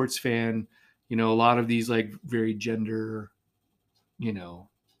big sports fan. A lot of these like very gender, you know,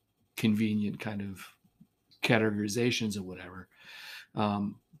 convenient kind of categorizations or whatever.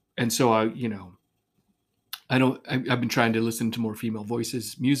 Um, and so I don't. I've been trying to listen to more female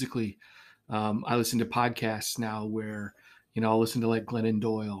voices musically. I listen to podcasts now where I'll listen to like Glennon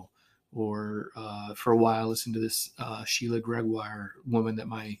Doyle, or for a while listen to this Sheila Gregoire woman that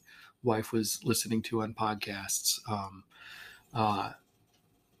my wife was listening to on podcasts. Uh,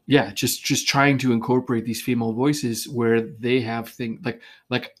 yeah, just trying to incorporate these female voices where they have things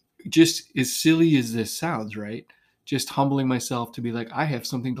like just as silly as this sounds, right? Just humbling myself to be like, I have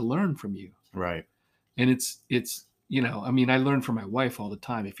something to learn from you. Right. And it's I mean, I learn from my wife all the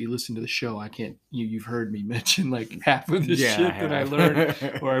time. If you listen to the show, I can't you've heard me mention like half of the Yeah, I shit that I learn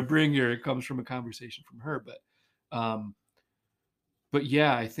have. or I bring here, it comes from a conversation from her. Um but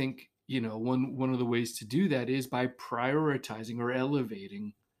yeah, I think one of the ways to do that is by prioritizing or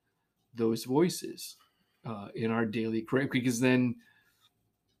elevating those voices in our daily curriculum, because then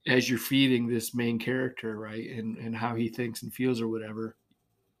as you're feeding this main character, right, and how he thinks and feels or whatever,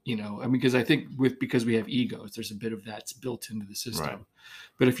 You know, I mean, because I think because we have egos, there's a bit of that's built into the Right. system.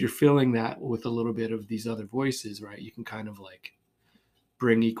 But if you're filling that with a little bit of these other voices, right, you can kind of like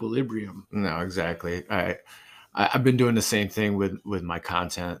bring equilibrium. No, exactly. I've been doing the same thing with my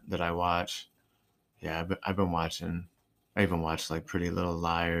content that I watch. Yeah, I've been watching. I even watched like Pretty Little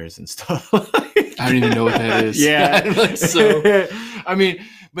Liars and stuff. I don't even know what that is. Yeah. Like, so I mean,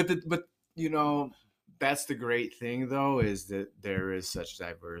 but you know, that's the great thing though, is that there is such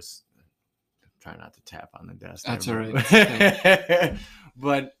diverse. Try not to tap on the desk there, that's all right. That's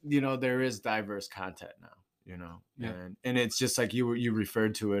but you know, there is diverse content now. You know, yeah. and it's just like you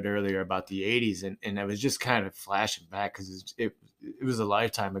referred to it earlier about the '80s, and I was just kind of flashing back because it was a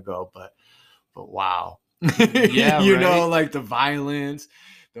lifetime ago, but wow. Yeah, You know, right. like the violence,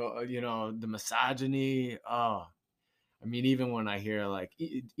 the you know, the misogyny. Oh, I mean, even when I hear like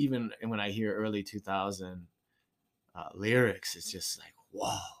even when I hear early 2000 lyrics, it's just like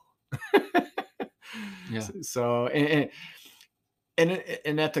whoa. Yeah. So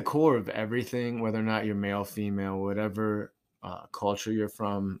and at the core of everything, whether or not you're male, female, whatever culture you're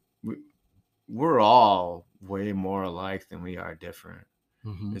from, we're all way more alike than we are different.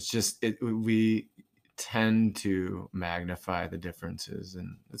 Mm-hmm. It's just we tend to magnify the differences,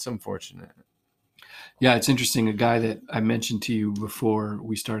 and it's unfortunate. Yeah, it's interesting. A guy that I mentioned to you before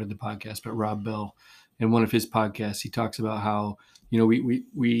we started the podcast, but Rob Bell, in one of his podcasts, he talks about how, you know, we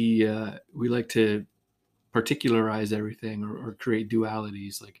like to particularize everything, or create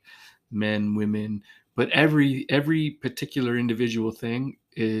dualities like men, women, but every particular individual thing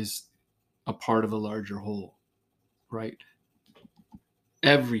is a part of a larger whole, right?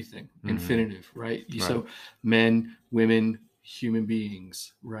 Everything, Mhm. infinitive, right? Right. So men, women, human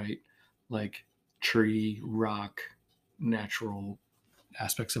beings, right? Like tree, rock, natural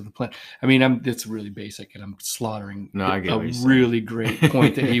aspects of the planet. I mean, that's really basic, and I'm slaughtering No, I get a what you're saying. really great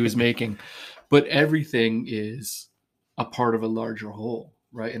point that he was making. But everything is a part of a larger whole,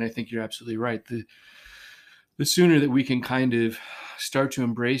 right? And I think you're absolutely right. The sooner that we can kind of start to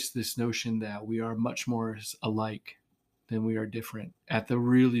embrace this notion that we are much more alike than we are different at the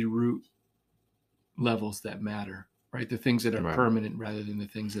really root levels that matter, right? The things that are Right. permanent rather than the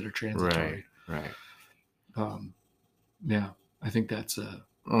things that are Right. transitory. Right. Um, yeah, I think that's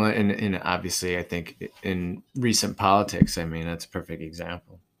Well, and obviously, I think in recent politics, I mean, that's a perfect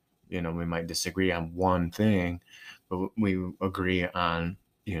example. You know, we might disagree on one thing, but we agree on,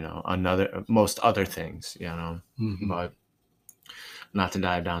 you know, another, most other things, you know, mhm. but not to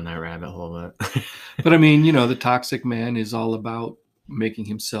dive down that rabbit hole, but But I mean, you know, the toxic man is all about making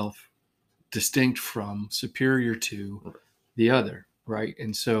himself distinct from, superior to the other, right?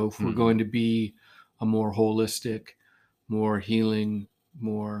 And so if we're Mhm. going to be a more holistic, more healing,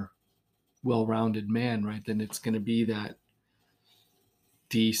 more well-rounded man, right, then it's going to be that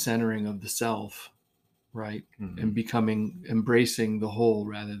decentering of the self, right? And Mhm. embracing the whole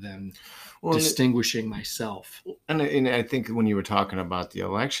rather than Well, distinguishing myself. and I think when you were talking about the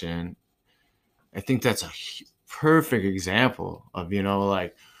election, I think that's a perfect example of, you know,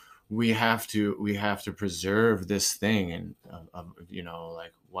 like we have to preserve this thing and of, you know,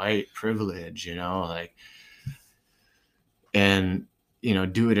 like white privilege, you know, like, and you know,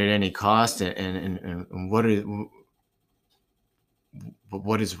 do it at any cost, and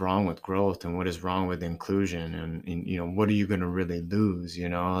what is wrong with growth, and what is wrong with inclusion, and you know, what are you going to really lose, you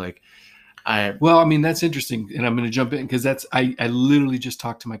know, like I Well, I mean, that's interesting. And I'm going to jump in because I literally just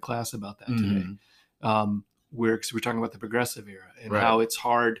talked to my class about that today. Mhm. Cause we're talking about the progressive era and Right. how it's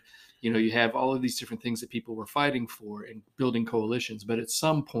hard. You know, you have all of these different things that people were fighting for and building coalitions. But at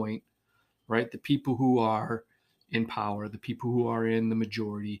some point, right, the people who are in power, the people who are in the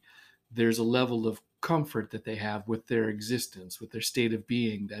majority, there's a level of comfort that they have with their existence, with their state of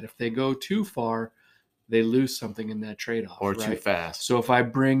being, that if they go too far, they lose something in that trade-off, Or too right? fast. So if I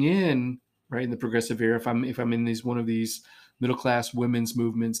bring in, right, in the progressive era, if I'm in these one of these middle class women's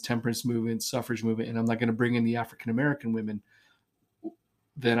movements, temperance movements, suffrage movement, and I'm not going to bring in the African American women,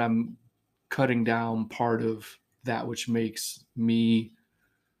 then I'm cutting down part of that which makes me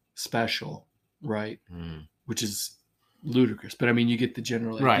special, right? Mm. Which is ludicrous. But I mean, you get the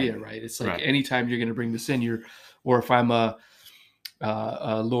general Right. idea, right? It's like Right. anytime you're going to bring this in, or if I'm a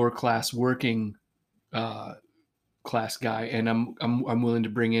lower class working uh, class guy, and I'm willing to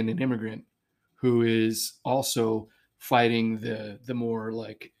bring in an immigrant who is also fighting the more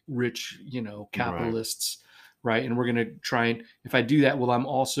like rich, you know, Right. capitalists, right? And we're going to try, and if I do that, well, I'm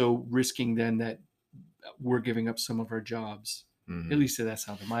also risking then that we're giving up some of our jobs. At Mhm. least that's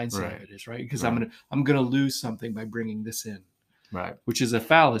how the mindset of Right. it is, right? Because Right. I'm gonna lose something by bringing this in, Right. which is a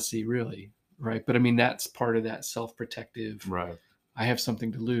fallacy, really, right? But I mean, that's part of that self protective Right. I have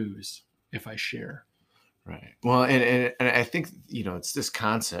something to lose if I share. Right. Well, and I think, it's this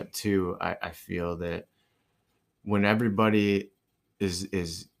concept too. I feel that when everybody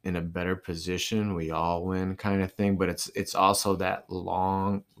is in a better position, we all win kind of thing. But it's also that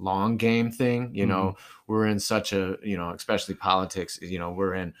long game thing. Mhm. We're in such a, especially politics,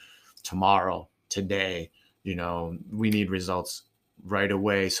 we're in tomorrow, today, we need results right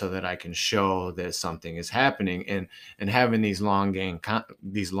away so that I can show that something is happening. And having these long game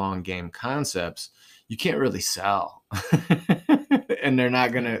concepts, you can't really sell. And they're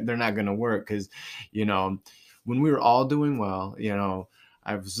not gonna work because, you know, when we were all doing well,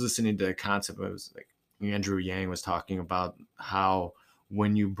 I was listening to a concept. It was like Andrew Yang was talking about how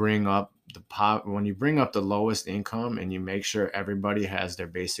when you bring up the lowest income and you make sure everybody has their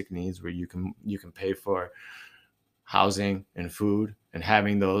basic needs, where you can pay for housing and food, and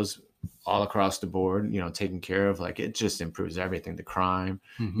having those all across the board, taken care of, like, it just improves everything. The crime,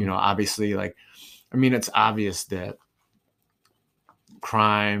 Mhm. obviously, like, I mean, it's obvious that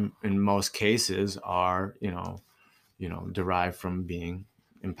crime in most cases are, derived from being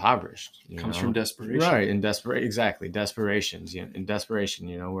impoverished, Comes from desperation. right? And exactly, desperations, in desperation,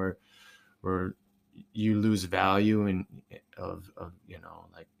 where you lose value in of,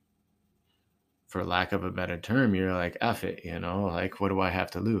 like, for lack of a better term, you're like, F it, like, what do I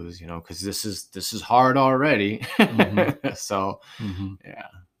have to lose, because this is hard already. Mhm. So Mhm. yeah.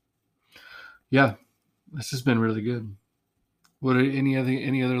 Yeah, this has been really good. What are any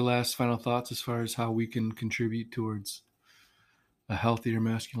other last final thoughts as far as how we can contribute towards a healthier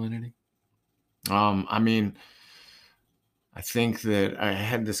masculinity? I mean, I think that I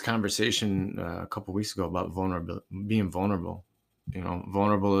had this conversation a couple weeks ago about being vulnerable.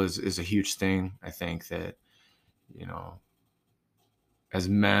 Vulnerable is a huge thing. I think that, you know, as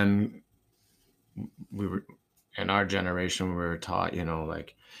men, we were in our generation, we were taught,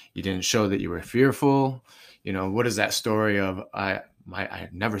 like, you didn't show that you were fearful. What is that story of I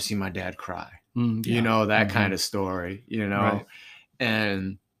had never seen my dad cry? Yeah. That kind Mhm. of story. Right.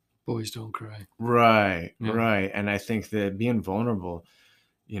 And Boys don't cry. right, Yeah. right. And I think that being vulnerable,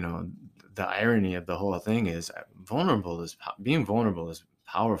 you know, the irony of the whole thing is being vulnerable is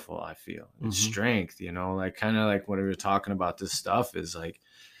powerful. I feel it's Mhm. strength, like, kind of like what we were talking about. This stuff is like,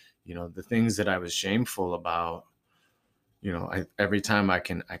 the things that I was shameful about, every time I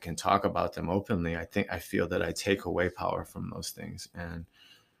can talk about them openly, I feel that I take away power from those things. And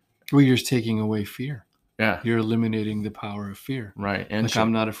Well, you're just taking away fear. yeah, You're eliminating the power of fear. right. And Like,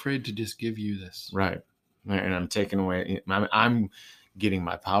 I'm not afraid to just give you this. right. And I'm taking away, I'm getting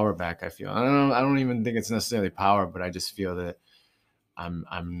my power back. I feel, I don't even think it's necessarily power, but I just feel that I'm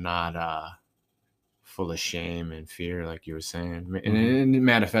not full of shame and fear, like you were saying, Mhm. and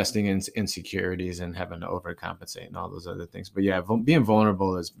manifesting insecurities and having to overcompensate and all those other things. But yeah, being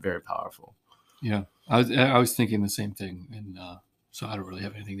vulnerable is very powerful. Yeah. I was thinking the same thing, and so I don't really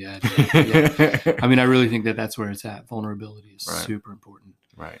have anything to add to that. But yeah, I mean, I really think that that's where it's at. Vulnerability is Right. super important.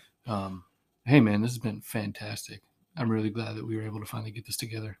 Right. Hey, man, this has been fantastic. I'm really glad that we were able to finally get this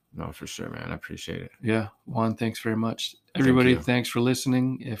together. No, for sure, man. I appreciate it. Yeah. Juan, thanks very much. Thank Everybody, you. thanks for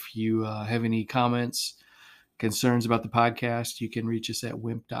listening. If you have any comments, concerns about the podcast, you can reach us at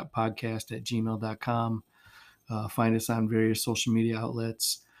wimp.podcast@gmail.com. Find us on various social media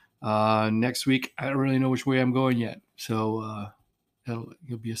outlets. Next week, I don't really know which way I'm going yet, so it'll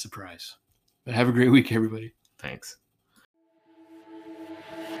be a surprise. But have a great week, everybody. Thanks.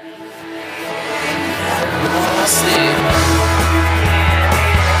 See.